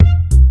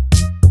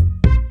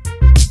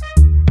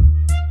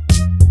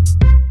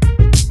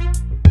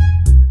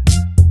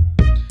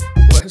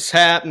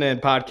What's happening,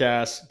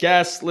 podcast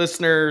guests,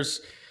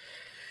 listeners,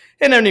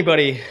 and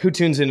anybody who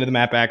tunes into the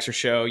Matt Baxter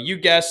Show? You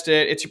guessed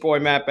it. It's your boy,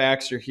 Matt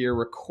Baxter, here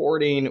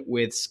recording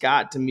with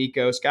Scott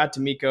D'Amico. Scott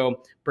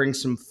D'Amico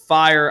brings some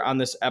fire on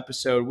this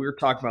episode. We were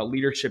talking about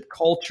leadership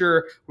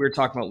culture. We were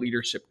talking about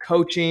leadership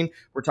coaching.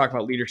 We're talking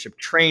about leadership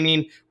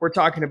training. We're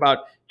talking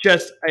about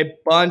just a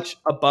bunch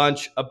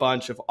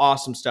of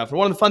awesome stuff. And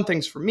one of the fun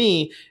things for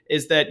me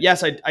is that,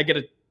 yes, I get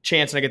a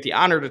chance and I get the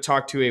honor to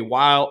talk to a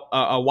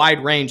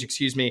wide range,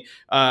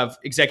 of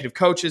executive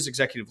coaches,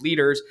 executive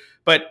leaders.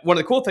 But one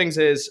of the cool things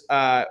is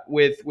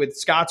with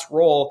Scott's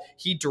role,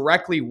 he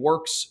directly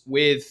works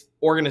with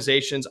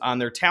organizations on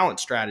their talent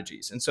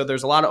strategies. And so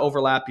there's a lot of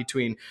overlap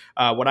between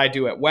what I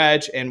do at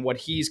Wedge and what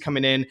he's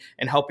coming in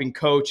and helping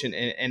coach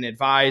and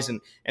advise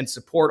and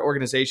support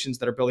organizations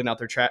that are building out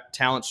their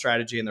talent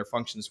strategy and their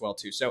function as well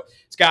too. So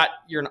Scott,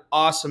 you're an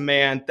awesome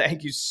man.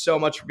 Thank you so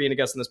much for being a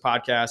guest on this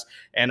podcast.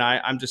 And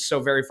I'm just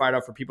so very fired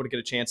up for people to get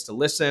a chance to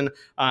listen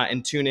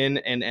and tune in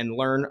and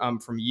learn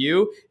from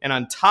you. And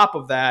on top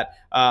of that,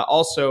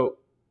 also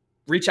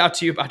reach out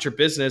to you about your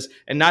business,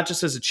 and not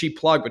just as a cheap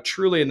plug, but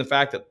truly in the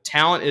fact that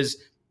talent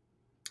is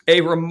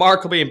a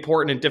remarkably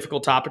important and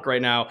difficult topic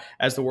right now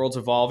as the world's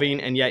evolving.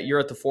 And yet you're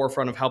at the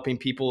forefront of helping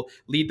people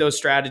lead those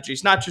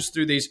strategies, not just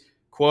through these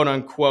quote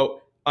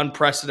unquote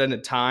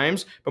unprecedented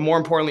times, but more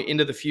importantly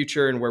into the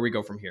future and where we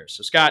go from here.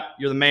 So Scott,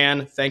 you're the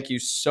man. Thank you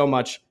so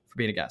much for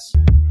being a guest.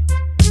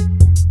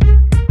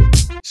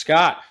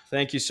 Scott,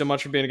 thank you so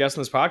much for being a guest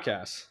on this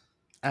podcast.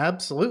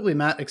 Absolutely,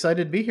 Matt.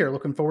 Excited to be here.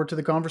 Looking forward to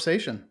the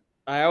conversation.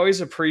 I always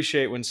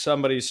appreciate when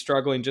somebody's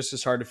struggling just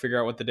as hard to figure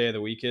out what the day of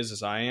the week is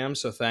as I am.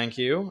 So thank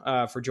you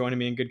for joining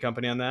me in good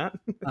company on that.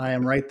 I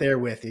am right there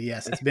with you.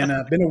 Yes, it's been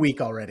a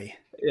week already.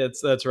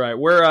 That's right.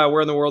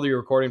 Where in the world are you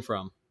recording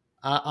from?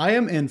 I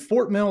am in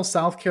Fort Mill,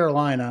 South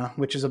Carolina,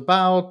 which is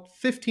about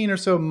 15 or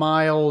so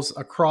miles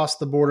across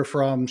the border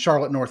from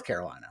Charlotte, North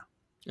Carolina.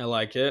 I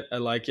like it.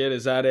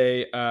 Is that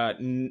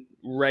a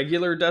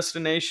regular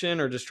destination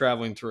or just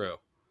traveling through?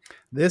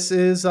 This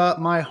is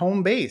my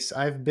home base.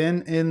 I've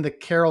been in the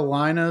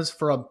Carolinas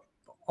for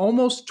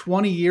almost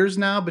 20 years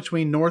now,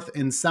 between North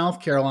and South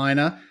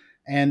Carolina.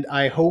 And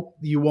I hope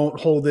you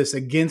won't hold this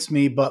against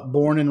me, but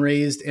born and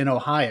raised in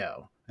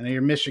Ohio. I know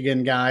you're a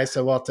Michigan guy,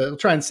 so we'll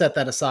try and set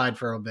that aside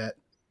for a bit.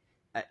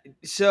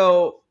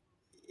 So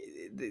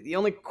the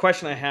only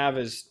question I have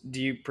is,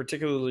 do you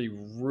particularly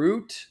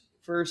root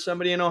for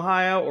somebody in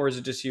Ohio, or is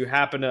it just you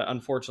happen to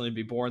unfortunately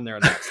be born there?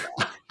 And that's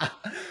that?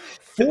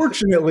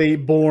 Fortunately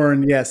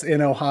born, yes,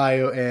 in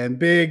Ohio, and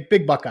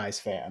big Buckeyes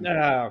fan.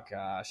 Oh,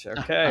 gosh.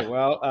 Okay.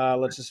 Well,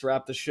 let's just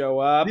wrap the show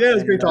up. Yeah, it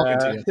was great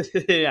talking to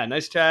you. Yeah,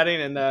 nice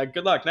chatting, and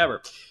good luck.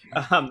 Never.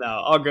 No,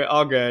 all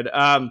good.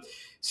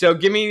 So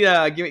give me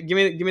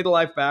the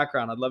life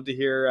background. I'd love to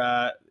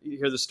hear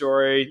the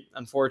story.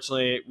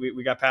 Unfortunately,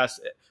 we got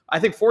past. I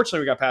think fortunately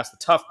we got past the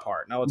tough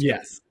part. Now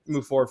let's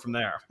move forward from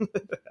there.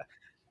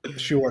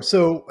 Sure.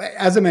 So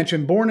as I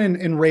mentioned, born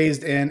and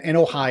raised in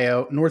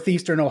Ohio,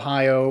 northeastern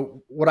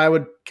Ohio, what I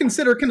would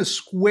consider kind of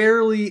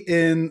squarely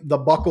in the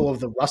buckle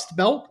of the Rust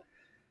Belt.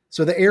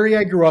 So the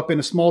area I grew up in,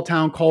 a small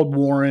town called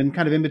Warren,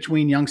 kind of in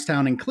between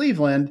Youngstown and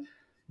Cleveland,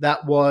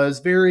 that was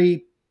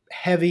very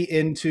heavy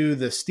into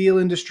the steel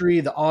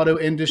industry. The auto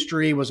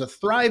industry was a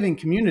thriving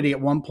community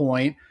at one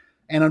point.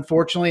 And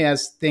unfortunately,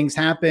 as things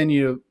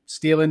happen,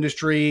 steel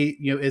industry,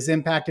 is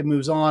impacted,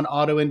 moves on,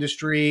 auto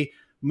industry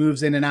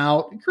moves in and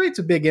out. It creates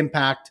a big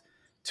impact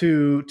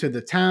to the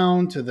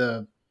town, to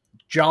the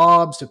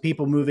jobs, to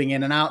people moving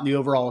in and out in the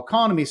overall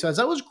economy. So as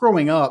I was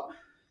growing up,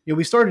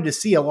 we started to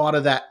see a lot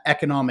of that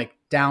economic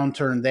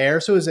downturn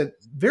there. So it was a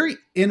very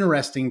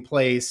interesting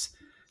place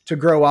to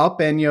grow up.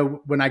 And,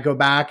 when I go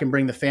back and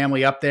bring the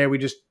family up there, we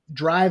just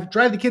drive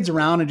the kids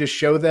around and just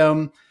show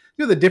them,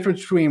 the difference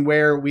between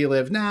where we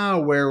live now,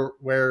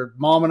 where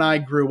mom and I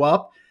grew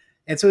up.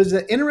 And so it's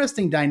an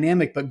interesting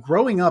dynamic, but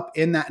growing up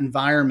in that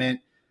environment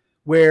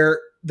where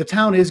the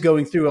town is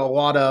going through a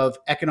lot of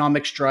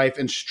economic strife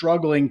and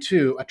struggling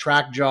to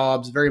attract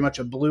jobs, very much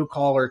a blue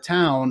collar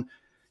town.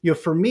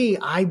 For me,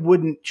 I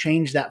wouldn't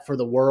change that for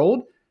the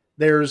world.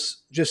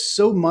 There's just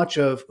so much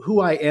of who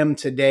I am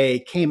today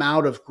came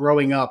out of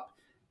growing up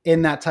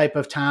in that type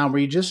of town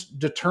where you just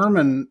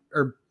determine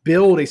or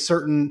build a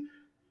certain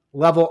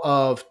level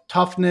of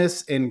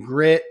toughness and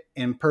grit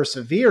and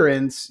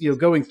perseverance,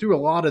 going through a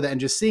lot of that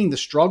and just seeing the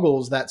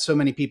struggles that so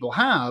many people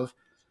have.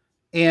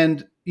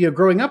 And,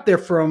 growing up there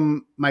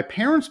from my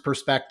parents'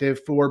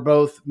 perspective, for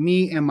both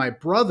me and my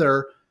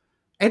brother,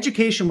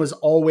 education was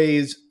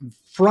always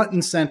front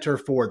and center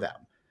for them.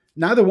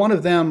 Neither one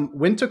of them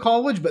went to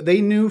college, but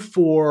they knew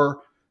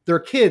for their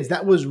kids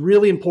that was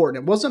really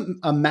important. It wasn't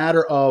a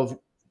matter of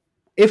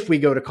if we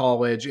go to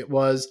college, it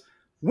was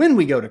when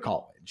we go to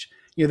college.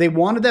 They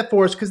wanted that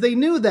for us because they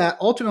knew that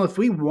ultimately if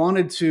we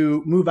wanted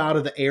to move out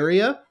of the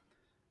area,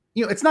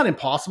 it's not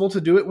impossible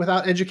to do it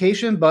without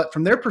education, but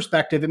from their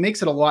perspective, it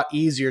makes it a lot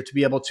easier to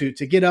be able to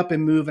get up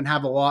and move and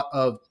have a lot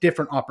of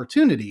different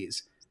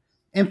opportunities.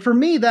 And for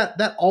me,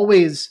 that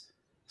always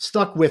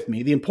stuck with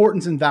me, the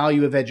importance and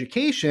value of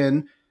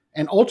education.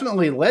 and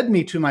ultimately led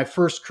me to my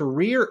first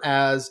career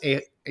as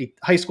a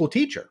high school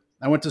teacher.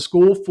 I went to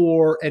school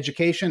for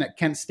education at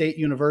Kent State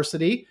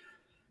University,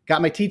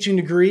 got my teaching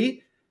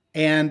degree.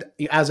 And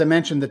as I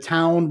mentioned, the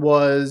town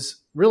was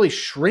really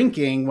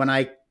shrinking when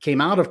I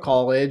came out of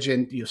college,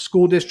 and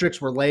school districts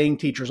were laying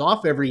teachers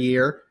off every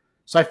year.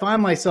 So I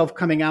found myself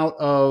coming out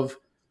of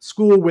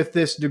school with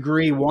this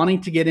degree,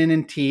 wanting to get in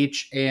and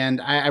teach. And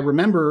I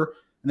remember,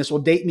 and this will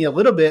date me a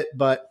little bit,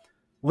 but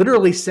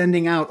literally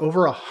sending out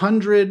over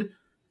 100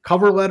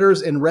 cover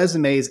letters and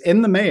resumes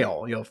in the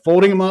mail,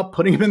 folding them up,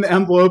 putting them in the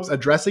envelopes,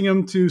 addressing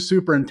them to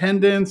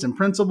superintendents and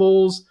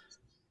principals,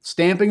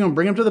 stamping them,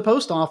 bring them to the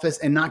post office,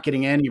 and not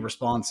getting any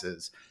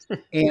responses.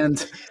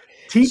 And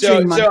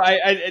teaching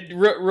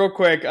real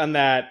quick on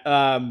that.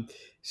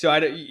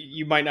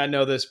 You might not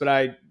know this,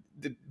 but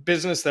the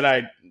business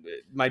that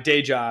my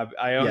day job,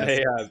 I own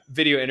a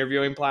video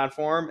interviewing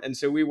platform. And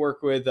so we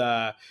work with,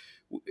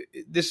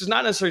 this is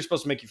not necessarily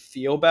supposed to make you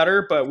feel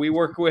better, but we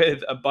work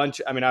with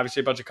obviously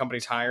a bunch of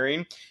companies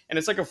hiring, and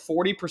it's like a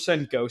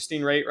 40%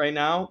 ghosting rate right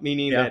now,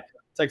 meaning that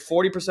it's like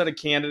 40% of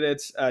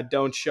candidates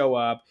don't show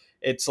up.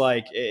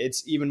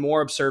 It's even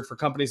more absurd for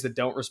companies that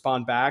don't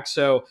respond back.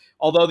 So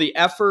although the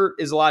effort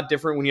is a lot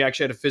different when you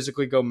actually had to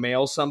physically go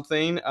mail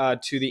something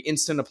to the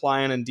instant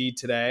apply on Indeed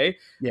today,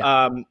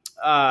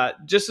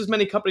 just as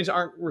many companies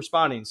aren't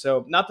responding.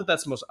 So not that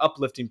that's the most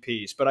uplifting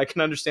piece, but I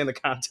can understand the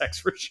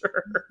context for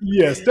sure.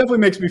 Yes, definitely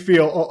makes me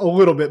feel a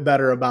little bit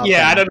better about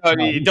that. I don't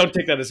know. Don't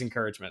take that as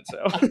encouragement.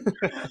 So,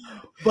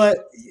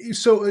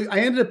 so I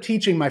ended up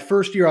teaching my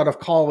first year out of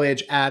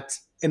college at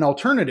an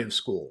alternative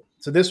school.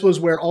 So this was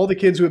where all the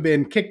kids who had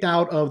been kicked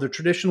out of the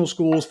traditional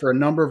schools for a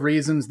number of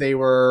reasons, they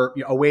were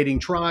awaiting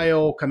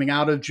trial, coming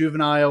out of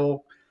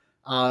juvenile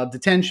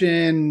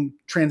detention,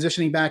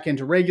 transitioning back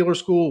into regular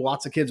school,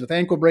 lots of kids with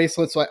ankle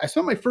bracelets. So I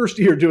spent my first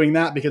year doing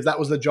that because that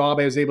was the job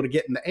I was able to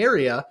get in the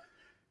area,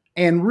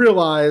 and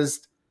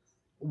realized,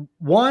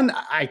 one,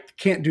 I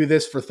can't do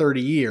this for 30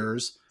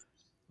 years.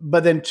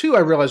 But then two, I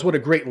realized what a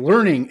great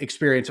learning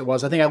experience it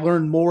was. I think I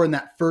learned more in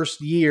that first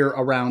year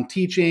around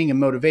teaching and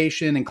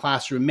motivation and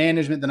classroom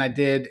management than I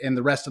did in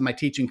the rest of my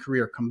teaching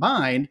career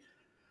combined.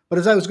 But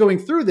as I was going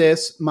through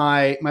this,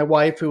 my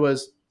wife, who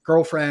was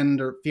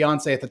girlfriend or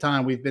fiance at the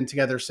time, we've been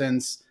together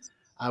since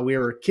we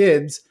were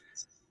kids,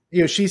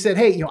 she said,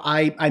 hey,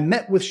 I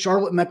met with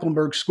Charlotte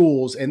Mecklenburg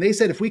Schools, and they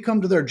said if we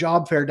come to their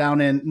job fair down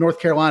in North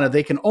Carolina,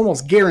 they can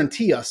almost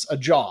guarantee us a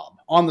job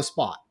on the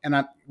spot.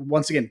 And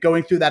once again,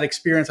 going through that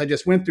experience I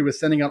just went through with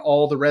sending out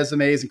all the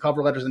resumes and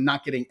cover letters and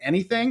not getting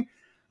anything,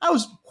 I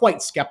was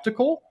quite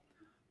skeptical.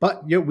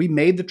 But we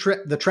made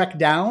the trek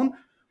down,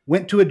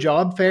 went to a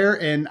job fair,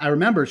 and I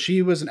remember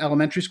she was an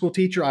elementary school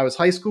teacher. I was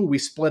high school. We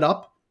split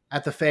up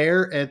at the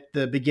fair at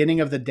the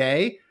beginning of the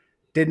day,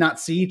 did not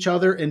see each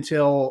other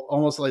until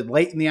almost like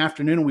late in the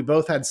afternoon, and we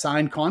both had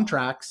signed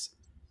contracts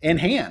in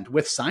hand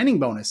with signing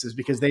bonuses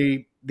because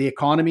the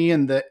economy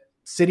and the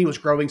city was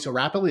growing so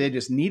rapidly. They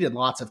just needed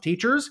lots of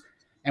teachers.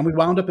 And we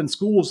wound up in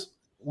schools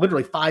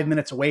literally 5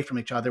 minutes away from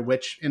each other,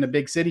 which in a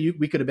big city,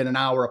 we could have been an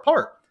hour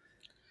apart.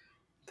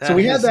 So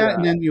we had that.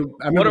 And then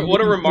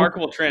what a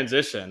remarkable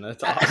transition.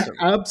 That's awesome.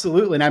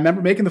 Absolutely. And I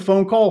remember making the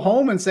phone call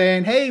home and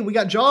saying, hey, we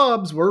got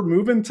jobs. We're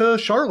moving to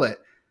Charlotte.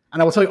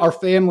 And I will tell you, our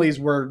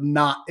families were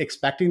not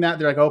expecting that.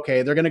 They're like,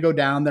 okay, they're going to go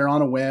down there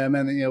on a whim,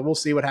 and we'll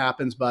see what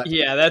happens. But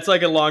yeah, that's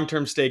like a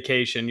long-term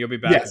staycation. You'll be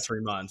back in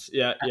 3 months.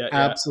 Yeah,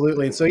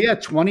 absolutely. And so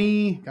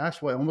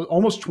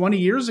almost 20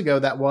 years ago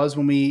that was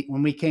when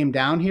we came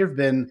down here. I've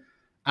been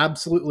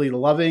absolutely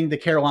loving the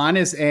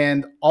Carolinas,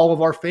 and all of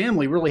our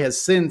family really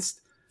has since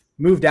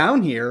moved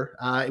down here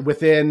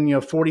within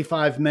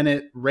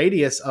 45-minute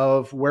radius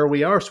of where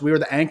we are. So we were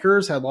the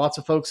anchors, had lots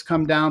of folks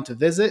come down to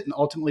visit, and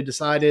ultimately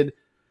decided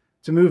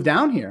to move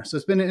down here. So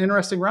it's been an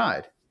interesting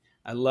ride.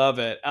 I love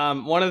it.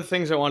 One of the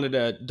things I wanted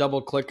to double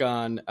click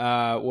on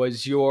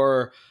was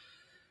your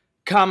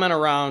comment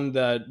around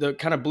the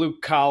kind of blue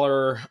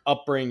collar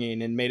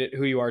upbringing and made it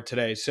who you are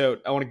today. So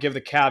I want to give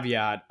the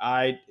caveat.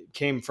 I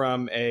came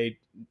from a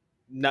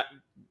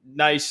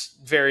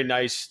very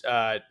nice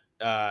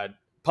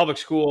public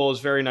schools,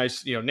 very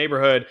nice,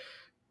 neighborhood,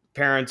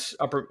 parents,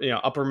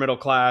 upper middle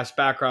class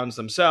backgrounds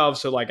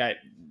themselves. So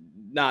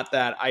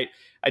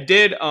I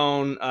did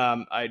own,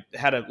 I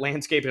had a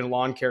landscape and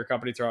lawn care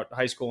company throughout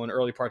high school and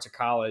early parts of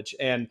college.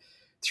 And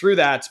through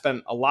that,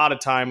 spent a lot of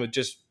time with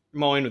just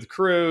mowing with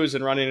crews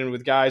and running in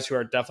with guys who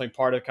are definitely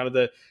part of kind of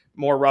the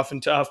more rough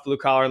and tough blue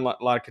collar and a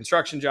lot of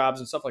construction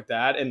jobs and stuff like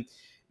that. And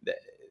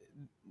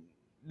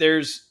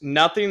there's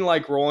nothing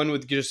like rolling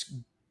with just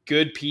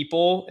good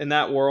people in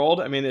that world.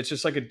 I mean, it's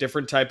just like a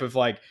different type of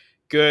like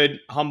good,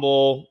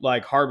 humble,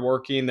 like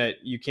hardworking that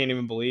you can't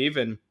even believe.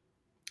 And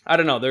I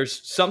don't know,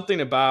 there's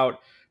something about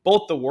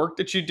both the work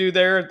that you do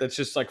there that's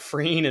just like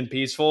freeing and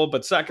peaceful,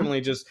 but secondly,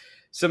 just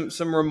some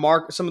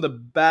of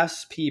the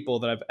best people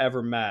that I've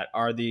ever met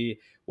are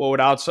what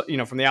would outside,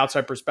 from the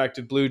outside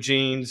perspective, blue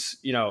jeans,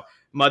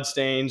 mud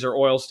stains or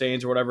oil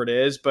stains or whatever it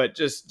is. But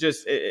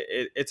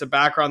it's a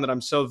background that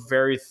I'm so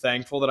very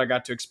thankful that I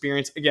got to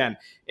experience again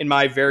in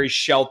my very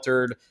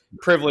sheltered,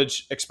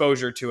 privileged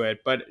exposure to it.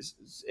 But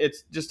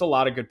it's just a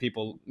lot of good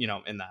people,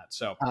 in that.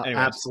 So, anyways,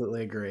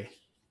 Absolutely agree.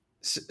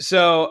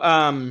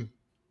 so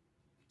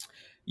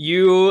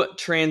you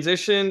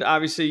transitioned.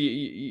 Obviously,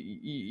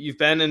 you've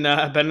been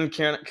in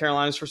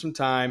Carolinas for some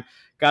time.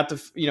 Got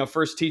the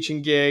first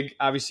teaching gig.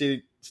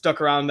 Obviously,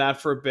 stuck around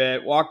that for a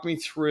bit. Walk me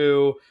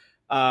through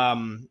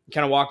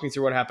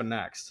what happened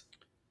next.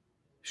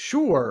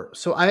 Sure.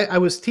 So I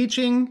was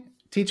teaching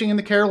in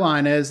the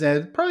Carolinas,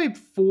 and probably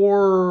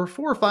 4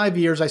 or 5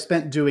 years I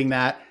spent doing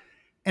that.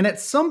 And at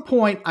some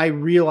point, I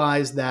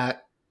realized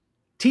that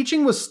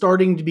teaching was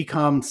starting to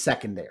become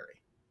secondary.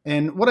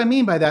 And what I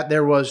mean by that,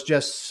 there was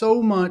just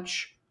so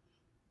much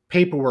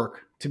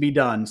paperwork to be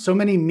done, so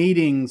many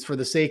meetings for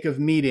the sake of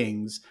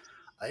meetings.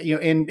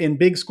 In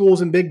big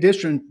schools and big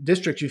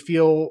districts, you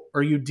feel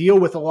or you deal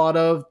with a lot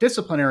of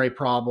disciplinary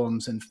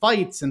problems and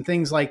fights and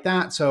things like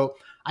that. So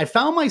I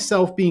found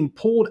myself being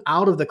pulled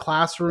out of the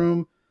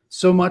classroom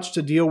so much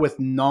to deal with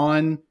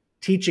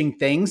non-teaching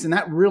things, and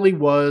that really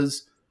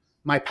was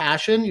my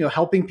passion.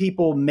 Helping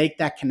people make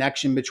that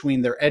connection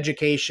between their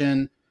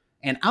education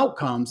and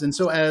outcomes. And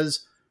so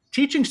as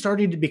teaching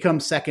started to become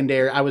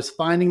secondary, I was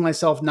finding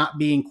myself not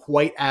being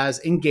quite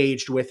as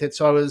engaged with it.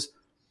 So I was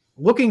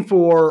looking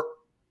for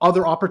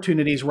other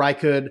opportunities where I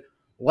could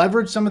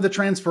leverage some of the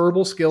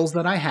transferable skills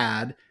that I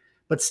had,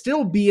 but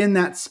still be in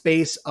that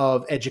space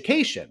of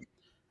education.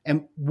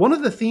 And one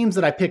of the themes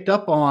that I picked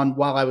up on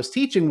while I was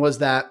teaching was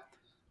that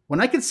when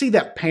I could see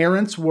that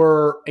parents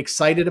were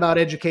excited about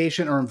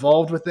education or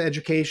involved with the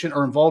education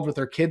or involved with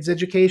their kids'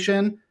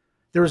 education,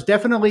 there was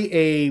definitely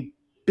a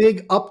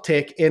big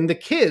uptick in the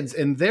kids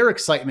and their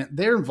excitement,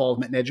 their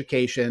involvement in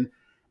education.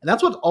 And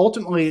that's what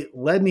ultimately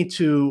led me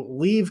to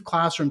leave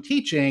classroom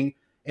teaching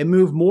and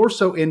move more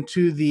so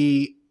into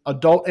the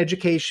adult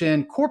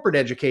education, corporate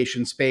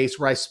education space,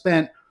 where I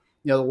spent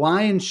the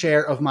lion's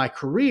share of my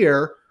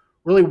career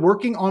really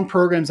working on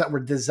programs that were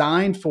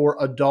designed for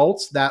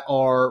adults that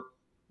are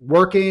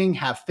working,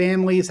 have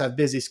families, have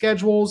busy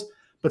schedules,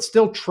 but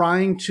still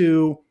trying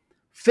to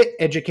fit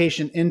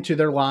education into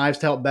their lives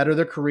to help better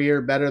their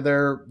career, better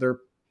their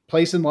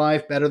place in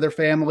life, better their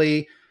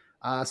family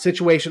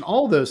situation,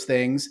 all those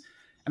things.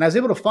 And I was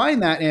able to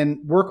find that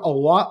and work a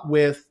lot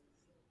with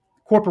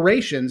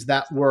corporations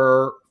that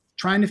were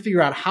trying to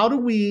figure out, how do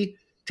we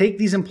take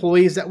these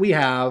employees that we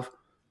have?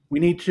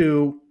 We need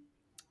to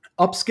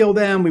upskill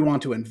them. We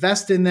want to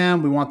invest in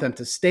them. We want them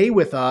to stay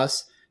with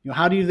us.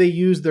 How do they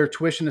use their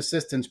tuition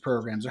assistance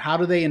programs, or how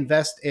do they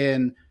invest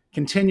in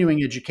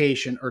continuing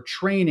education or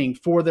training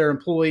for their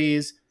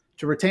employees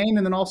to retain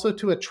and then also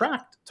to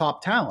attract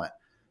top talent?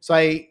 So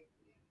I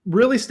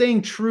really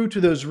staying true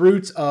to those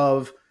roots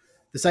of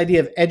this idea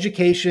of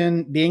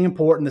education being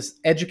important, this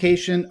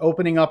education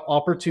opening up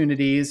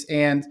opportunities.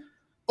 And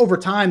over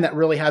time, that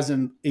really has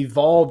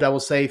evolved, I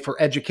will say, for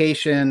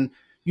education,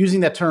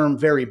 using that term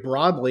very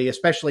broadly,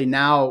 especially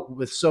now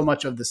with so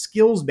much of the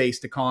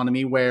skills-based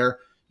economy, where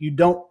you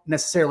don't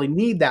necessarily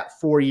need that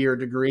 4-year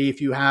degree.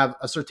 If you have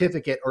a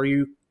certificate or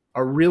you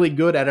are really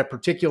good at a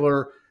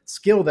particular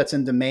skill that's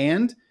in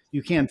demand,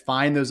 you can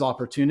find those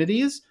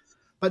opportunities.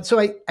 But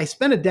so I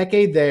spent a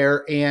decade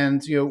there,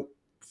 and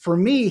for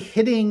me,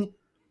 hitting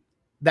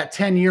that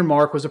 10-year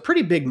mark was a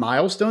pretty big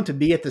milestone to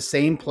be at the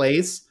same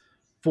place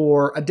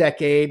for a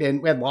decade.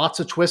 And we had lots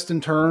of twists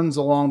and turns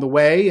along the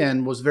way,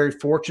 and was very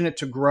fortunate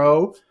to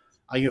grow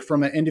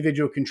from an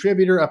individual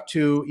contributor up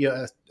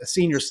to a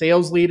senior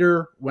sales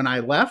leader when I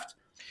left.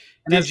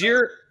 And Did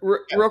your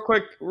real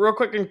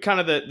quick and kind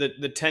of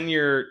the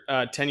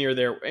tenure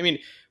there? I mean,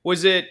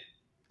 was it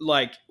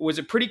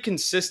pretty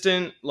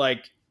consistent,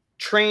 like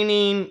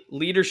training,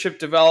 leadership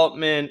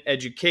development,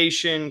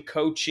 education,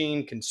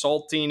 coaching,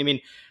 consulting? I mean,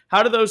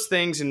 how do those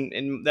things,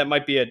 and that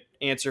might be an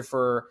answer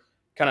for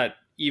kind of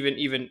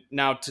even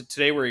now to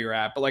today where you're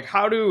at, but like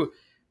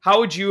how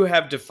would you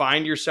have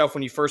defined yourself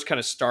when you first kind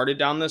of started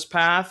down this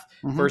path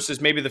versus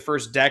maybe the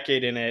first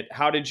decade in it?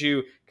 How did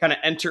you kind of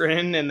enter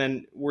in, and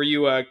then were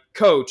you a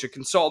coach, a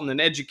consultant, an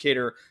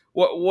educator?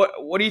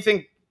 What do you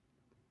think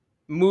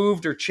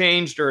moved or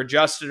changed or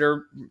adjusted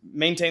or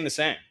maintained the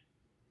same?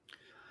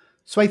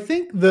 So I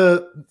think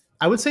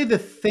I would say the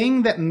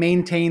thing that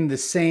maintained the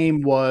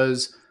same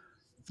was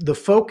the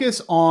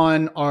focus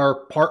on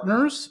our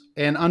partners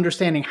and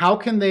understanding how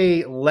can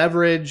they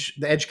leverage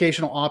the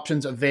educational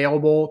options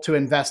available to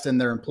invest in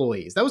their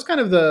employees. That was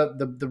kind of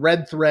the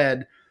red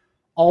thread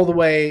all the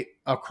way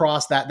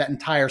across that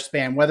entire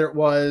span, whether it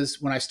was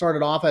when I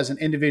started off as an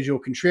individual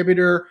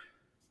contributor,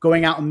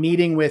 going out and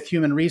meeting with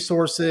human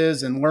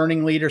resources and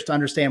learning leaders to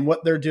understand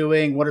what they're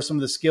doing, what are some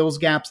of the skills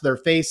gaps they're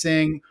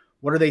facing,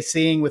 what are they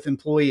seeing with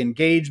employee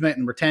engagement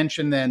and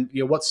retention, then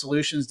what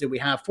solutions do we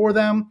have for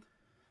them,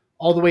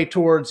 all the way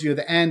towards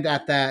the end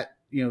at that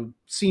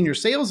senior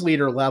sales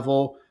leader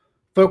level,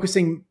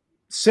 focusing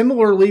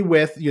similarly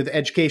with the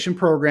education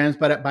programs.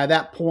 But by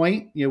that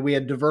point, we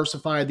had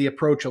diversified the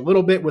approach a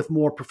little bit with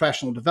more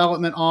professional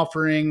development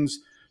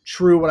offerings,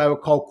 true what I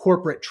would call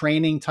corporate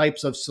training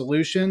types of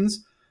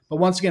solutions. But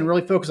once again,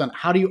 really focus on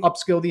how do you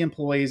upskill the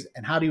employees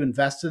and how do you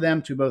invest in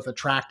them to both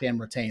attract and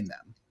retain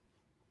them.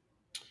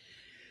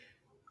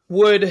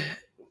 Would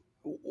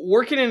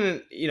working in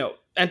an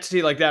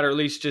entity like that, or at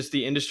least just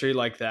the industry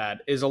like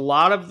that, is a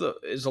lot of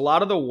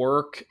the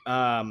work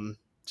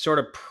sort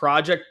of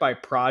project by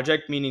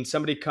project, meaning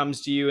somebody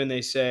comes to you and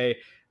they say,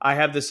 I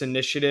have this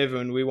initiative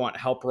and we want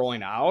help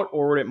rolling out?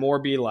 Or would it more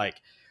be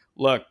like,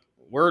 look,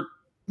 we're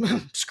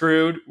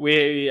screwed,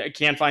 we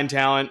can't find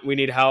talent, we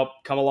need help,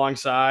 come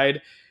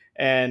alongside?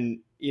 And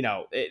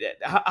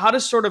how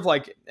does sort of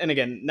like, and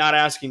again, not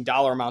asking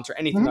dollar amounts or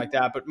anything like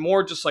that, but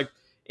more just like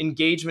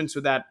engagements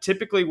with that,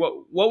 typically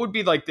what would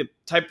be like the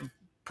type of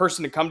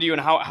person to come to you,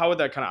 and how would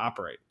that kind of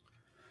operate?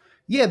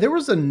 Yeah, there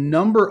was a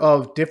number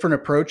of different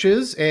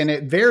approaches, and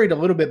it varied a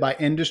little bit by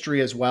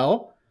industry as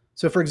well.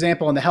 So, for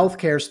example, in the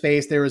healthcare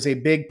space, there was a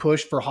big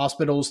push for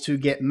hospitals to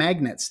get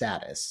magnet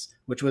status,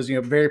 which was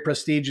very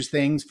prestigious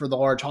things for the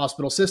large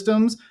hospital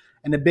systems.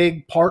 And a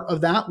big part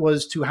of that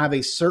was to have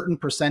a certain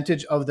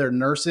percentage of their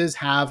nurses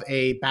have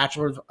a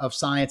Bachelor of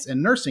Science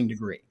in Nursing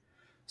degree.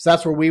 So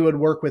that's where we would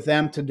work with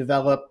them to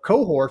develop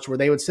cohorts where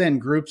they would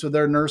send groups of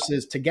their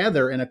nurses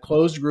together in a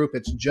closed group.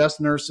 It's just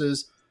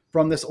nurses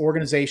from this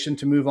organization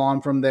to move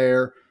on from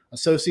their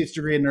associate's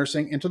degree in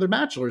nursing into their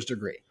bachelor's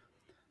degree.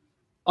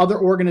 Other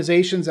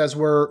organizations, as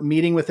we're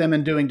meeting with them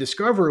and doing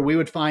discovery, we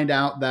would find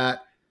out that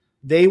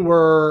they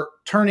were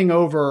turning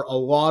over a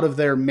lot of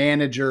their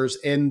managers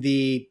in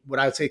the, what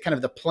I would say, kind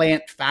of the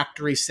plant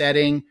factory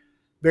setting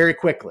very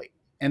quickly.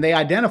 And they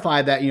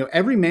identified that,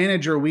 every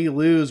manager we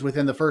lose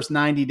within the first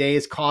 90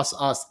 days costs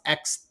us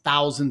X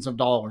thousands of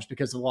dollars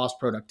because of lost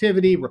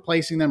productivity,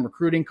 replacing them,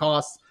 recruiting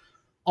costs,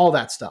 all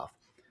that stuff.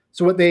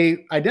 So what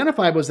they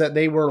identified was that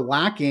they were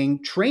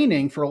lacking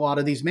training for a lot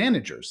of these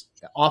managers.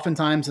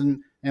 Oftentimes,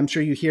 and I'm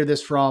sure you hear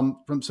this from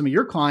some of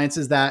your clients,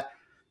 is that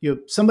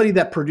somebody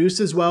that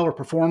produces well or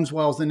performs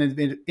well as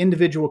an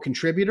individual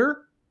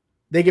contributor,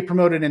 they get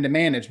promoted into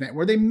management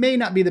where they may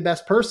not be the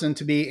best person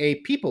to be a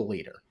people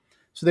leader.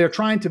 So they're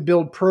trying to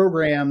build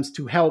programs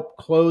to help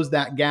close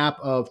that gap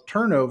of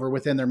turnover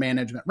within their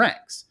management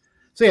ranks.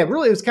 So yeah,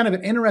 really, it was kind of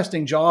an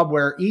interesting job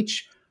where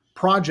each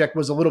project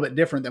was a little bit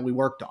different that we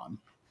worked on.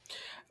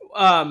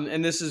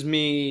 And this is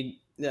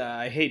me.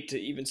 I hate to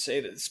even say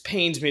that. This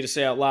pains me to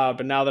say out loud,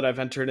 but now that I've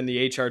entered in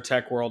the HR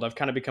tech world, I've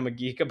kind of become a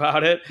geek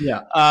about it.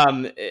 Yeah.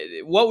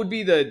 What would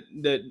be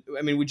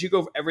would you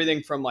go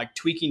everything from like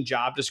tweaking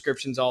job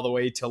descriptions all the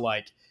way to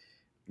like,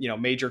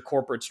 major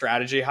corporate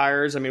strategy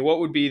hires? I mean, what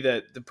would be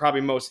the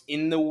probably most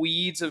in the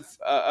weeds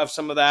of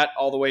some of that,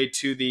 all the way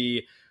to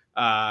the,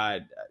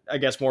 I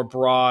guess, more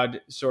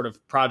broad sort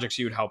of projects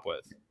you would help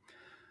with?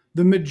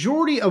 The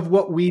majority of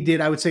what we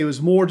did, I would say,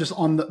 was more just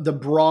on the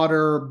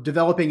broader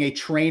developing a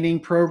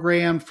training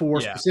program for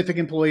specific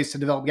employees to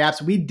develop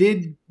gaps. We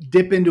did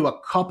dip into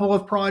a couple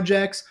of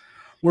projects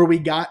where we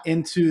got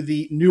into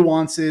the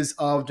nuances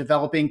of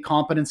developing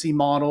competency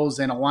models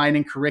and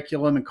aligning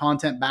curriculum and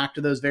content back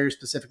to those very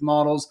specific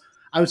models.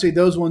 I would say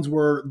those ones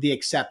were the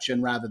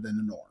exception rather than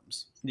the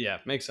norms. Yeah,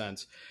 makes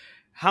sense.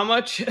 How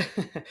much,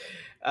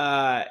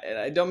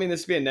 I don't mean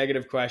this to be a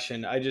negative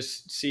question, I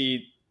just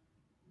see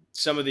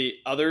some of the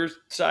other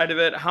side of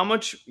it, how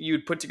much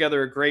you'd put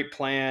together a great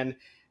plan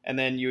and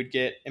then you would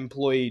get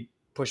employee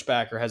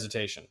pushback or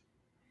hesitation?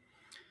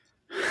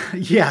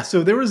 Yeah,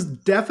 so there was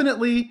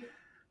definitely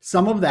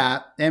some of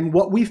that. And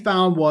what we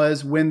found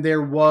was when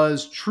there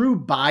was true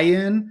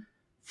buy-in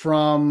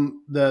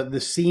from the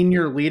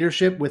senior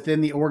leadership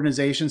within the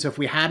organization. So if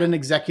we had an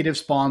executive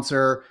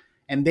sponsor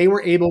and they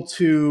were able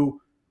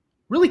to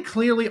really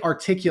clearly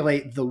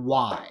articulate the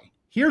why.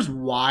 Here's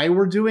why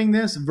we're doing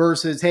this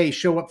versus, hey,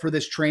 show up for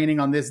this training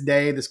on this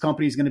day. This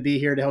company is going to be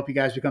here to help you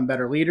guys become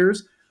better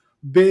leaders.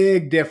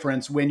 Big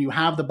difference when you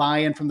have the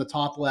buy-in from the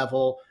top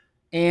level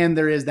and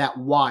there is that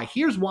why.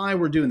 Here's why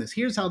we're doing this.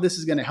 Here's how this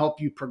is going to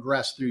help you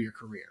progress through your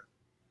career.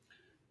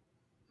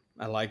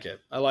 I like it.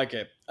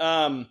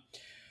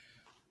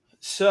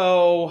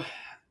 So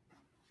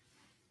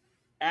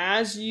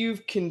as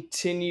you've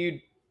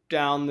continued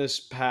down this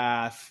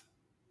path,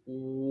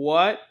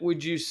 what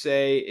would you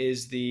say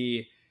is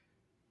the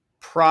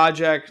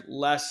project,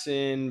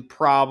 lesson,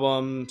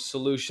 problem,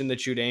 solution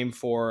that you'd aim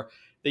for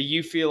that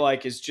you feel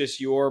like is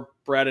just your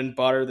bread and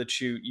butter that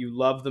you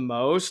love the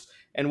most?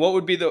 And what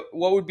would be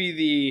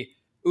the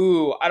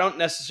ooh, I don't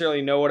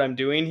necessarily know what I'm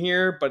doing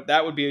here, but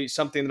that would be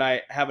something that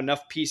I have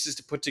enough pieces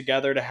to put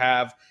together to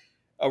have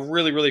a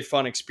really, really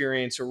fun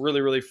experience or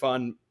really, really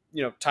fun,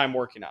 time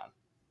working on?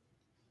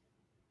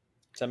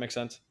 Does that make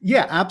sense?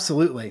 Yeah,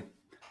 absolutely.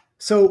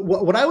 So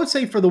what I would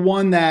say for the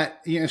one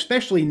that,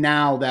 especially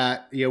now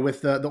that,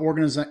 with the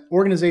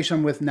organization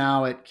I'm with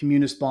now at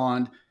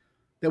Communispond,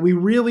 that we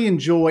really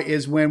enjoy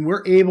is when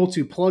we're able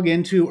to plug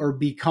into or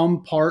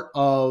become part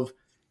of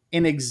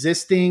an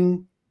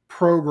existing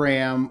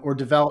program or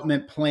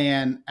development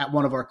plan at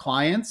one of our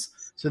clients.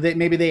 So that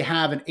maybe they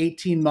have an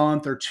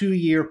 18-month or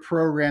 2-year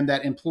program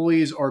that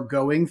employees are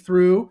going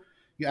through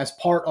as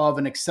part of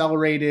an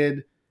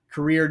accelerated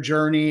career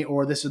journey,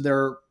 or this is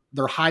their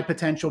high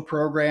potential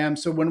program.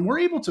 So when we're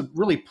able to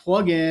really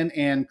plug in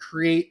and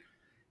create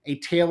a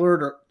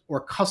tailored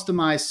or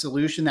customized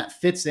solution that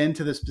fits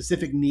into the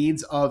specific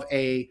needs of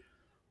a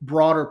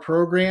broader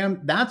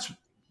program, that's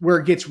where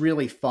it gets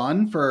really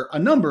fun for a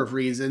number of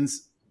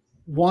reasons.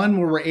 One,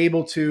 where we're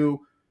able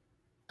to,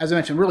 as I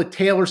mentioned, really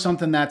tailor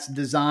something that's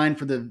designed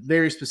for the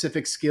very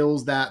specific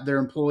skills that their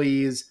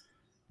employees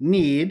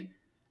need.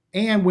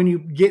 And when you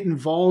get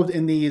involved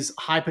in these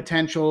high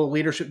potential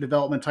leadership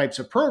development types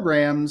of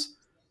programs,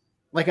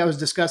 like I was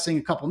discussing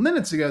a couple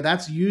minutes ago,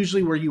 that's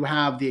usually where you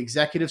have the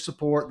executive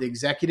support, the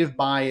executive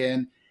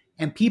buy-in,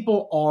 and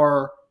people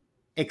are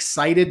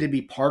excited to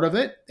be part of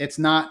it. It's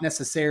not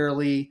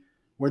necessarily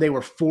where they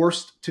were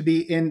forced to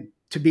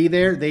be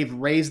there. They've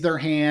raised their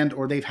hand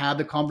or they've had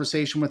the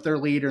conversation with their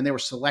leader and they were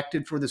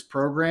selected for this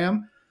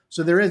program.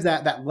 So there is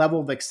that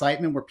level of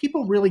excitement where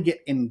people really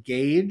get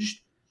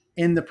engaged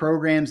in the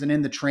programs and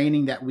in the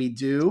training that we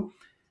do.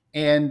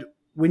 And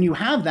when you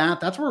have that,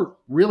 that's where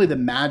really the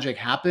magic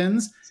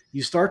happens.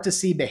 You start to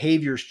see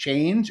behaviors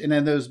change, and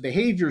then those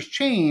behaviors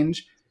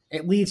change,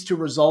 it leads to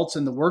results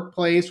in the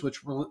workplace,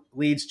 which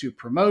leads to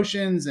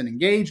promotions and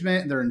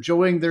engagement, and they're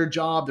enjoying their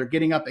job. They're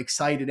getting up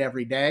excited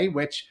every day,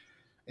 which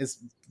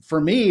is,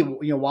 for me,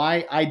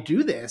 why I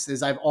do this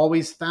is I've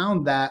always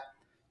found that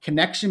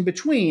connection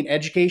between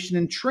education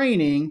and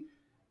training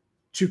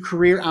to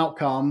career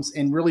outcomes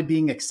and really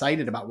being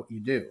excited about what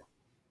you do.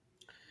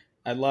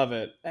 I love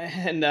it,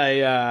 and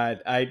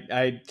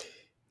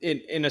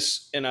in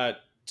a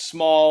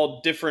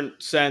small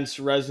different sense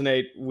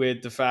resonate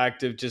with the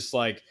fact of just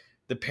like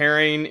the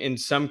pairing in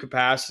some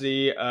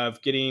capacity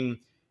of getting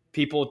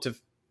people to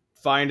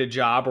find a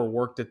job or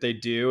work that they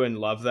do and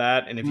love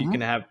that, and if you can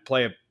Mm-hmm. have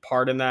play a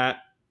part in that,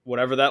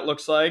 whatever that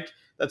looks like,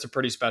 that's a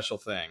pretty special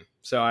thing.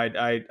 So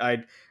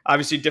I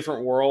obviously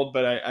different world,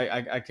 but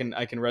I can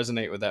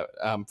resonate with that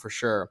for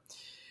sure.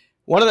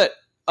 One of the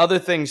other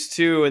things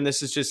too, and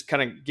this is just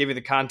kind of giving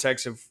the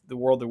context of the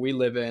world that we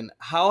live in,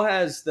 how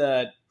has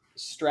that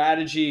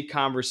strategy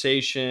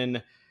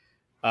conversation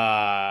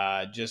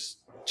just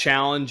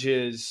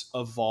challenges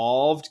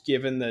evolved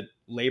given the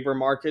labor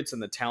markets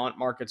and the talent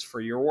markets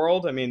for your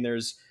world? I mean,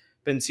 there's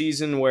been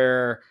season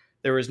where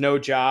there was no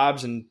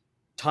jobs and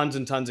tons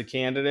of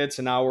candidates,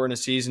 and now we're in a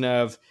season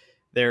of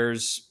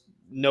there's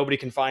nobody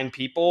can find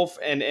people,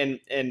 and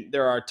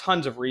there are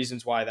tons of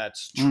reasons why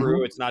that's true.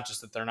 Mm-hmm. It's not just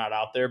that they're not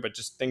out there, but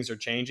just things are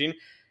changing.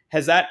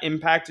 Has that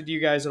impacted you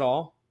guys at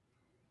all?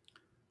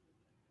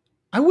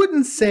 I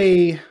wouldn't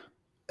say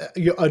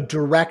a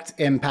direct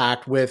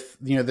impact with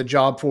the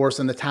job force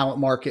and the talent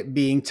market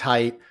being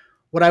tight.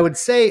 What I would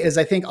say is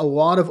I think a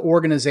lot of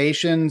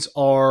organizations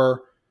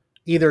are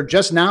either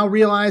just now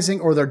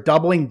realizing or they're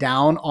doubling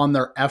down on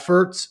their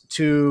efforts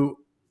to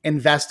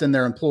invest in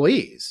their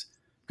employees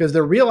because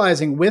they're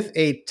realizing with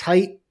a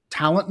tight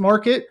talent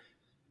market,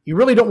 you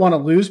really don't want to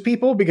lose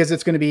people because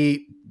it's going to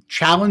be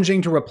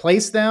challenging to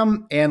replace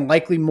them and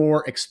likely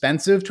more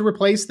expensive to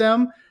replace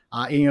them.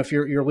 If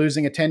you're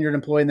losing a tenured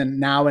employee, and then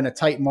now in a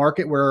tight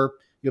market where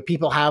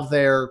people have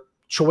their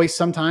choice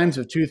sometimes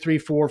of 2, 3,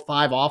 4,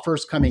 5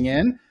 offers coming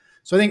in.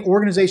 So I think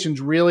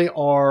organizations really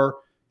are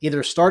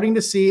either starting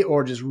to see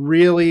or just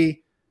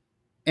really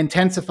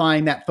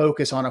intensifying that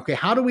focus on, okay,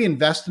 how do we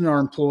invest in our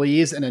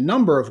employees in a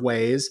number of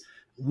ways?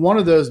 One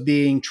of those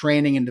being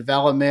training and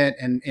development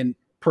and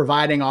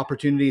providing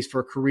opportunities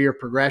for career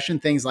progression,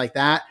 things like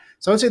that.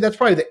 So I would say that's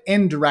probably the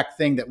indirect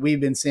thing that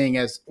we've been seeing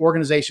as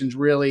organizations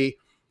really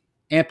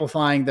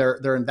amplifying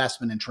their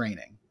investment in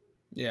training.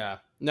 Yeah.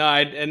 No,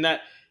 and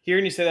that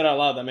hearing you say that out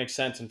loud, that makes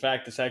sense. In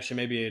fact, this actually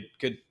may be a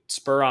good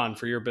spur on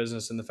for your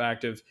business in the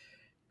fact of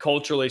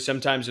culturally,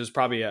 sometimes there's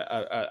probably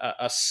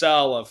a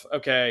sell of,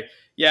 okay,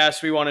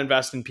 yes, we want to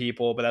invest in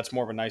people, but that's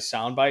more of a nice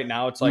soundbite.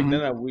 Now it's like, Mm-hmm.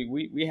 no,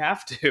 we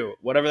have to,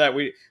 whatever that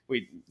we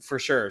for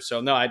sure.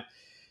 So no, I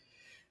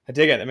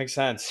dig it. That makes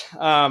sense.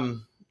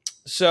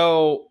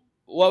 So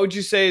what would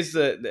you say is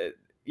the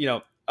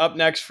up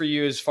next for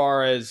you as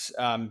far as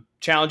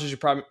challenges you're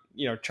probably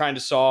trying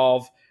to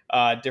solve?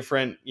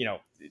 Different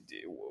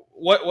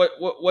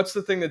what's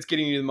the thing that's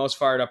getting you the most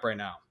fired up right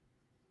now?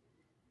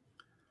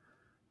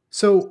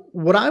 So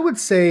what I would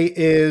say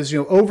is,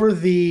 over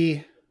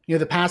the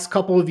past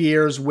couple of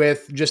years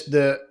with just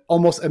the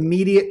almost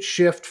immediate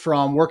shift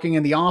from working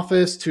in the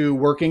office to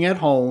working at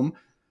home,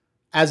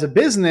 as a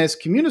business,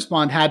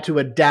 Communispond had to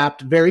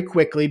adapt very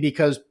quickly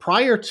because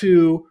prior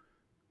to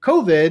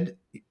COVID,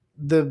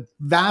 the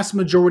vast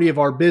majority of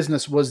our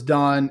business was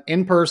done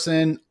in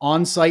person,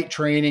 on site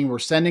training. We're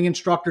sending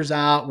instructors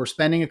out. We're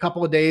spending a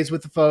couple of days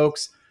with the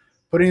folks,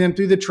 putting them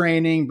through the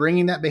training,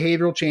 bringing that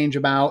behavioral change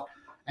about.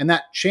 And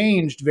that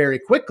changed very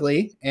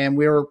quickly. And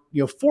we were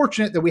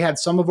fortunate that we had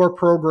some of our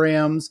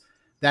programs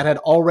that had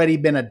already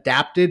been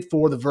adapted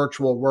for the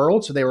virtual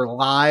world. So they were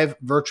live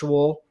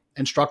virtual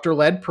instructor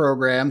led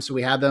programs. So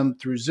we had them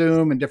through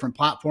Zoom and different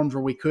platforms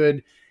where we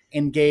could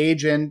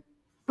engage and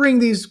bring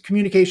these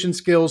communication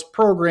skills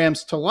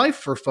programs to life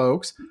for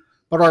folks,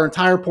 but our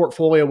entire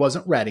portfolio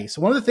wasn't ready. So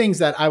one of the things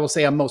that I will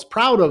say I'm most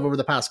proud of over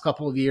the past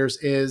couple of years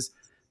is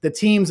the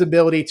team's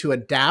ability to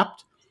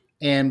adapt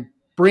and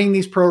bring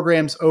these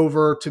programs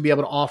over to be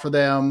able to offer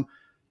them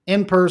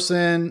in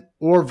person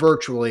or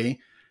virtually.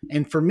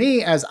 And for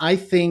me, as I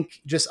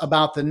think just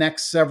about the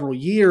next several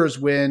years,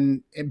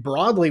 when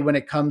broadly, when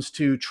it comes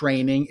to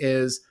training,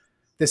 is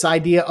this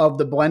idea of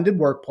the blended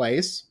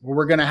workplace where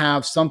we're going to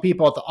have some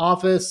people at the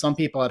office, some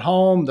people at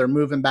home. They're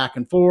moving back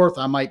and forth.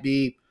 I might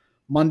be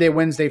Monday,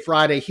 Wednesday,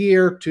 Friday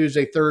here,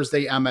 Tuesday,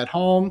 Thursday, I'm at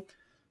home.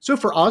 So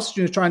for us,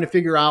 just trying to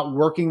figure out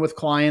working with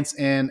clients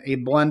in a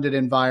blended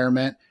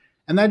environment.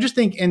 And I just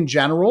think in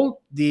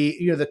general,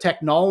 the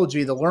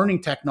technology, the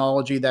learning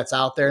technology that's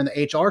out there and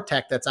the HR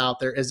tech that's out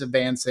there is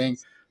advancing.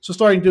 So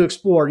starting to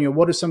explore,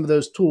 what do some of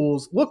those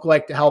tools look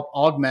like to help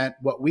augment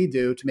what we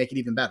do to make it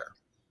even better?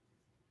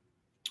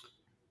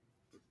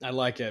 I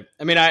like it.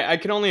 I mean, I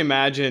can only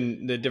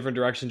imagine the different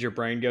directions your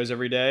brain goes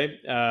every day.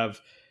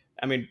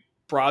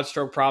 Broad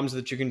stroke problems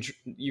that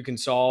you can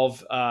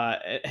solve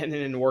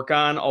and work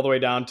on, all the way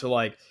down to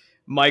like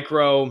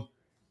micro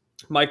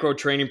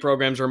training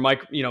programs or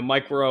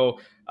micro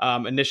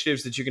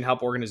initiatives that you can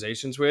help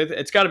organizations with.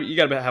 You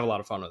got to have a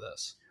lot of fun with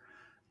this.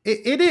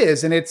 It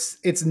is, and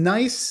it's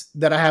nice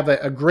that I have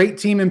a great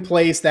team in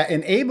place that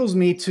enables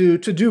me to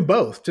do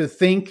both, to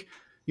think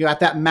at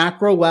that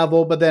macro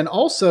level, but then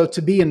also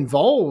to be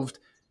involved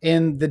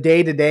in the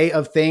day to day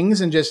of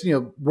things and just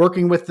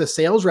working with the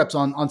sales reps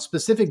on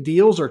specific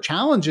deals or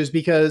challenges.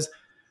 Because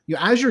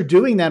as you're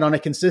doing that on a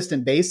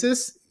consistent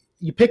basis,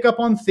 you pick up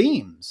on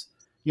themes.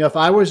 If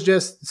I was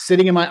just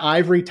sitting in my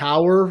ivory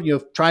tower,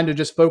 trying to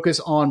just focus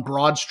on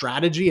broad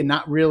strategy and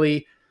not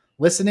really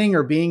listening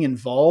or being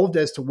involved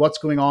as to what's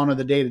going on in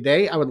the day to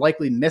day, I would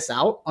likely miss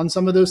out on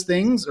some of those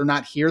things or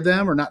not hear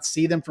them or not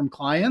see them from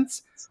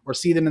clients or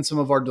see them in some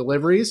of our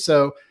deliveries.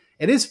 So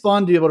it is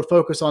fun to be able to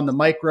focus on the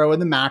micro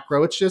and the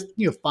macro. It's just,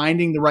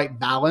 finding the right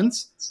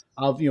balance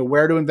of,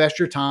 where to invest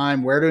your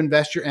time, where to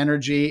invest your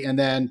energy. And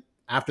then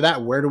after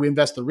that, where do we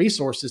invest the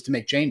resources to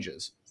make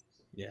changes?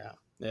 Yeah.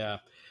 Yeah.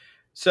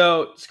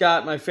 So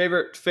Scott, my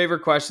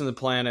favorite question on the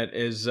planet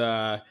is,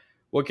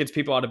 what gets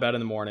people out of bed in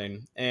the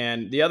morning?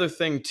 And the other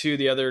thing too,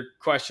 the other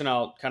question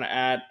I'll kind of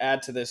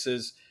add to this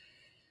is,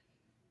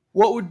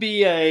 what would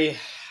be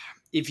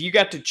if you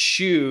got to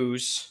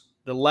choose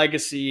the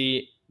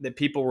legacy that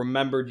people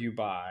remembered you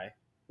by,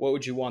 what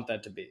would you want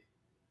that to be?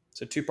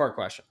 It's a 2-part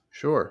question.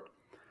 Sure.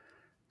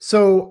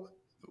 So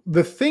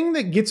the thing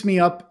that gets me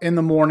up in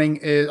the morning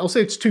is, I'll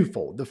say it's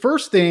twofold. The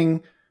first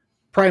thing,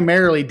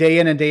 primarily day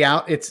in and day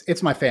out,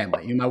 it's my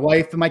family, my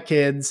wife and my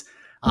kids.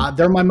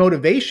 They're my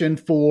motivation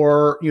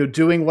for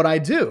doing what I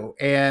do.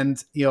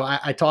 And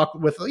I talk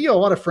with a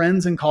lot of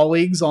friends and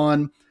colleagues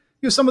on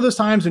some of those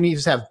times when you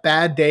just have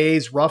bad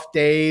days, rough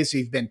days.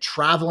 You've been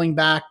traveling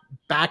back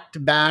to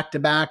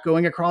back,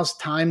 going across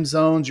time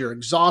zones. You're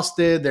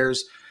exhausted.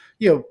 There's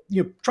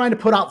trying to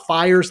put out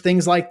fires,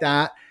 things like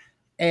that.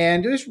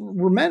 And just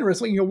remember,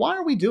 it's like, why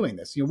are we doing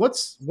this?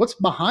 What's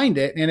behind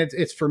it? And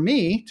it's for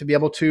me to be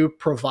able to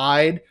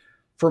provide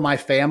for my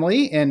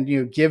family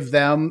and give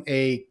them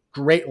a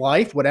great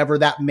life, whatever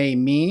that may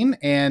mean,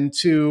 and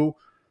to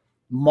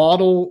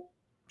model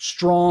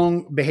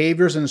strong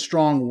behaviors and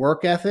strong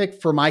work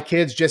ethic for my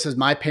kids, just as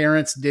my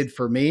parents did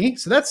for me.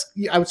 So that's,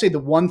 I would say, the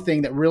one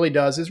thing that really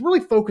does is really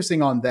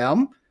focusing on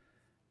them.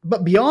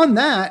 But beyond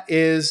that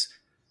is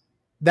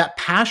that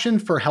passion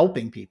for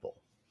helping people.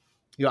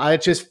 I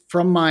just,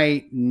 from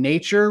my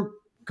nature,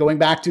 going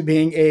back to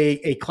being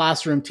a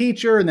classroom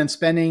teacher and then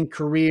spending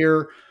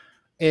career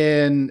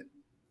in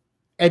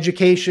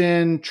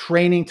education,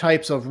 training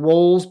types of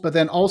roles, but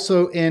then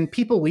also in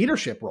people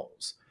leadership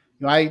roles.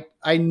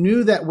 I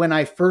knew that when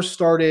I first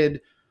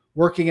started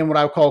working in what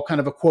I would call kind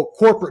of a quote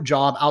corporate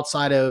job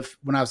outside of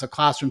when I was a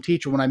classroom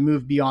teacher, when I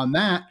moved beyond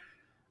that,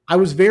 I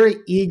was very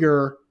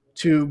eager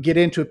to get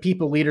into a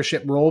people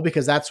leadership role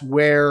because that's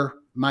where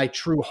my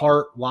true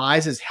heart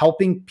lies, is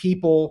helping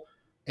people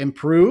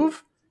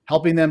improve,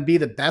 helping them be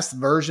the best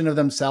version of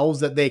themselves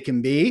that they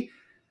can be,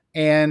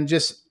 and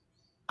just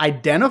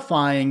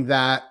identifying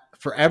that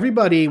for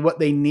everybody, what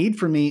they need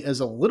from me is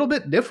a little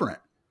bit different.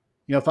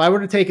 If I were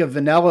to take a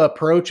vanilla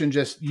approach and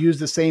just use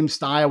the same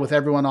style with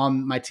everyone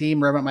on my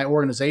team or my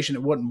organization,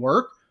 it wouldn't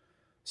work.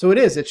 So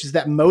it's just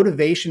that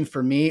motivation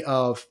for me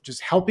of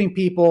just helping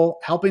people,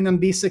 helping them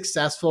be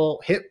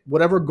successful, hit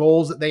whatever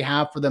goals that they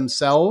have for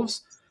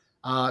themselves,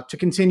 to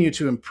continue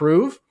to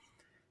improve.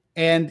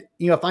 And,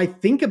 if I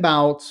think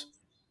about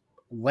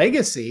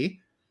legacy,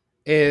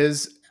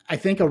 is I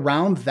think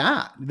around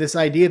that, this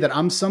idea that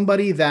I'm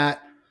somebody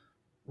that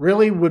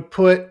really would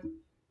put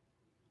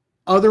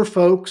other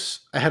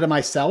folks ahead of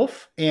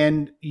myself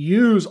and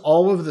use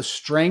all of the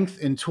strength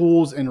and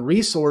tools and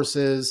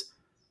resources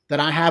that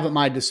I have at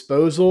my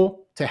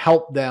disposal to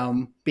help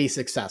them be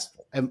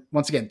successful. And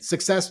once again,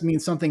 success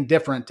means something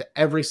different to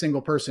every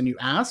single person you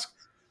ask.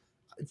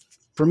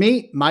 For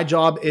me, my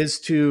job is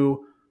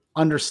to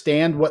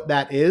understand what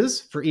that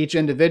is for each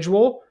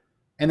individual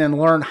and then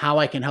learn how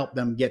I can help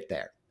them get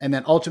there. And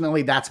then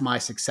ultimately, that's my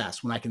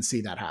success when I can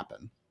see that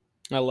happen.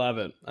 I love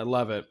it. I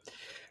love it.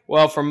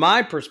 Well, from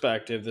my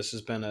perspective, this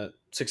has been a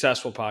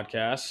successful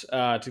podcast,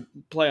 to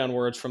play on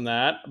words from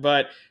that.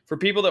 But for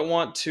people that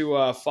want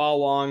to follow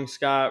along,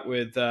 Scott,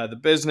 with the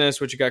business,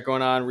 what you got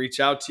going on, reach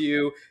out to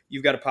you.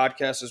 You've got a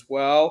podcast as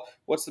well.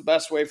 What's the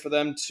best way for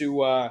them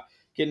to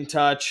get in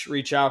touch,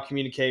 reach out,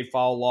 communicate,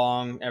 follow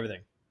along,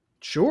 everything?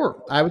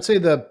 Sure. I would say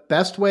the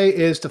best way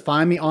is to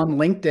find me on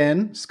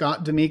LinkedIn,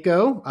 Scott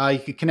D'Amico. You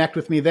can connect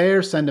with me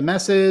there, send a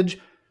message.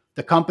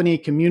 The company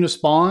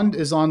Communispond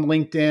is on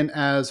LinkedIn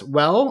as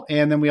well.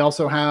 And then we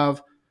also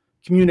have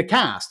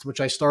Communicast, which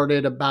I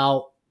started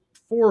about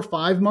 4 or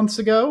 5 months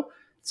ago.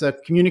 It's a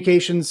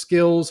communication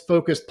skills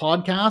focused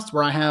podcast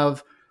where I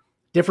have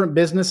different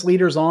business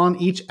leaders on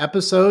each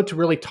episode to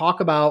really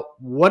talk about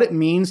what it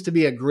means to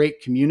be a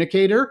great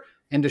communicator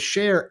and to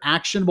share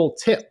actionable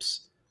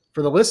tips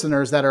for the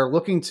listeners that are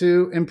looking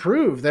to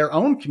improve their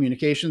own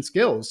communication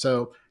skills.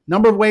 So,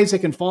 number of ways they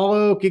can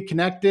follow, get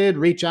connected,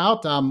 reach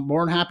out. I'm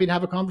more than happy to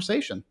have a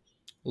conversation.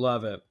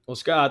 Love it. Well,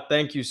 Scott,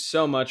 thank you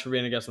so much for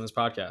being a guest on this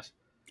podcast.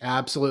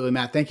 Absolutely,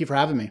 Matt. Thank you for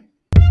having me.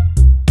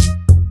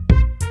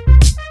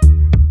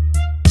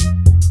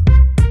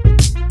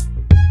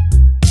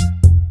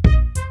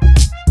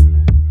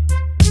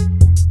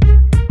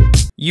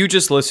 You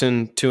just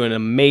listened to an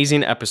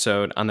amazing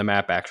episode on the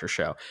Matt Baxter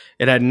Show.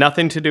 It had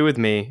nothing to do with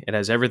me. It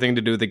has everything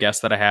to do with the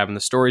guests that I have and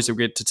the stories that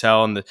we get to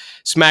tell and the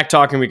smack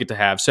talking we get to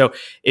have. So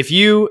if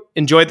you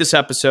enjoyed this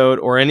episode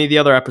or any of the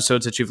other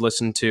episodes that you've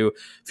listened to,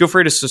 feel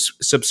free to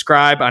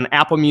subscribe on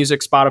Apple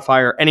Music,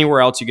 Spotify, or anywhere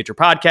else you get your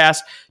podcast.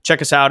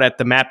 Check us out at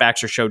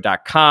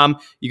themattbaxtershow.com.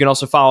 You can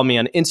also follow me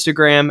on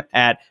Instagram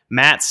at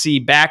Matt C.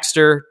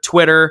 Baxter,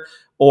 Twitter,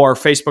 or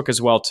Facebook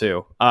as well,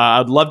 too.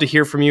 I'd love to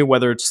hear from you,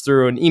 whether it's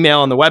through an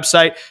email on the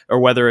website or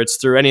whether it's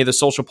through any of the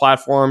social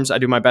platforms. I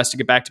do my best to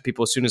get back to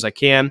people as soon as I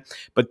can.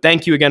 But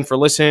thank you again for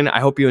listening.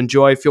 I hope you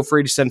enjoy. Feel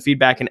free to send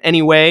feedback in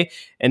any way.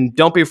 And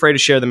don't be afraid to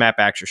share the Matt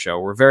Baxter Show.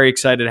 We're very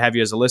excited to have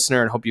you as a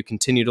listener and hope you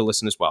continue to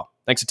listen as well.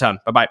 Thanks a ton.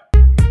 Bye-bye.